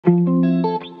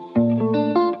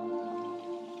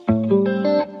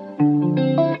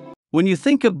When you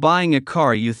think of buying a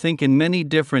car, you think in many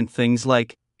different things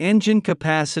like engine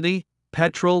capacity,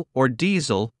 petrol or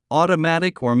diesel,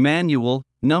 automatic or manual,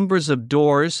 numbers of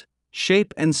doors,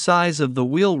 shape and size of the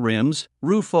wheel rims,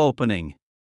 roof opening.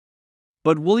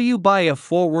 But will you buy a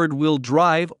forward-wheel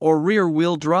drive or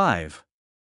rear-wheel drive?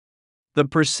 The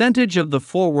percentage of the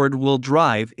forward-wheel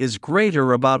drive is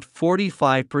greater, about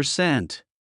 45%.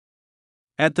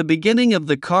 At the beginning of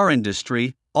the car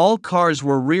industry, all cars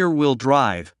were rear-wheel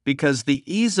drive because the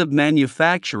ease of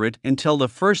manufacture it until the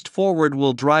first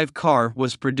forward-wheel drive car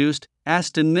was produced,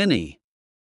 Aston Mini.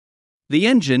 The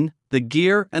engine, the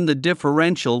gear and the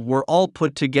differential were all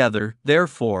put together,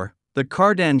 therefore, the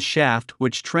cardan shaft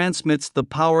which transmits the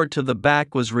power to the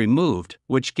back was removed,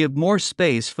 which give more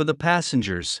space for the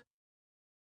passengers.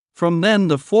 From then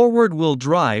the forward-wheel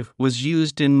drive was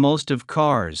used in most of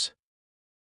cars.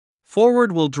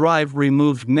 Forward-wheel drive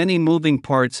removed many moving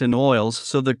parts and oils,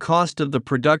 so the cost of the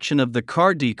production of the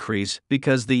car decreased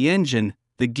because the engine,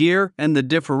 the gear and the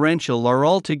differential are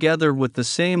all together with the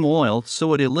same oil,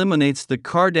 so it eliminates the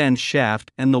cardan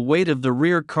shaft and the weight of the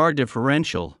rear car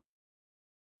differential.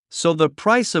 So the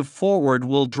price of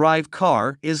forward-wheel drive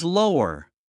car is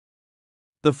lower.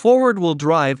 The forward-wheel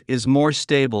drive is more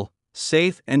stable,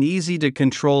 safe and easy to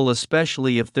control,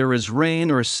 especially if there is rain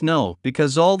or snow,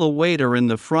 because all the weight are in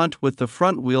the front with the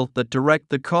front wheel that direct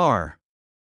the car.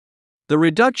 The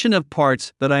reduction of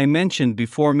parts that I mentioned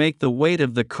before make the weight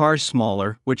of the car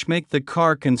smaller, which make the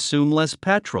car consume less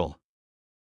petrol.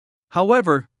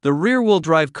 However, the rear-wheel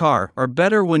drive car are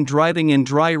better when driving in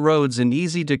dry roads and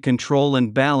easy to control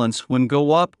and balance when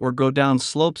go up or go down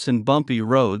slopes and bumpy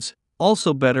roads,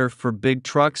 also better for big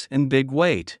trucks and big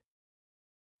weight.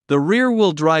 The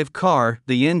rear-wheel drive car,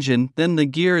 the engine, then the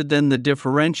gear, then the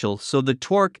differential, so the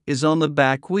torque is on the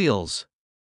back wheels.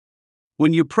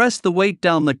 When you press the weight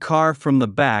down the car from the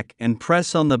back and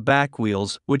press on the back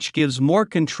wheels, which gives more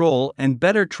control and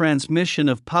better transmission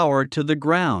of power to the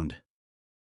ground.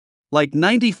 Like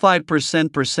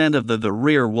 95% of the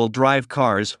rear-wheel drive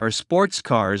cars are sports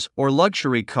cars or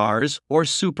luxury cars or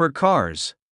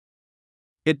supercars.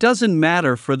 It doesn't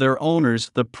matter for their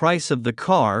owners the price of the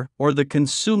car or the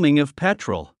consuming of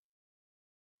petrol.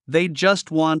 They just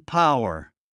want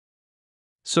power.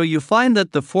 So you find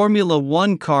that the Formula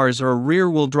One cars are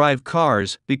rear-wheel drive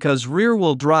cars because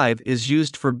rear-wheel drive is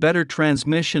used for better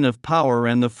transmission of power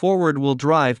and the forward-wheel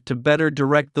drive to better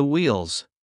direct the wheels.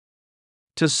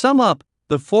 To sum up,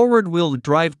 the forward-wheel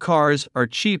drive cars are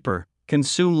cheaper,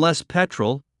 consume less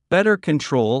petrol, better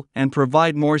control, and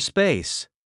provide more space.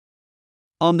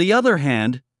 On the other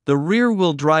hand, the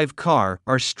rear-wheel drive car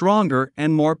are stronger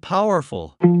and more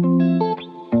powerful.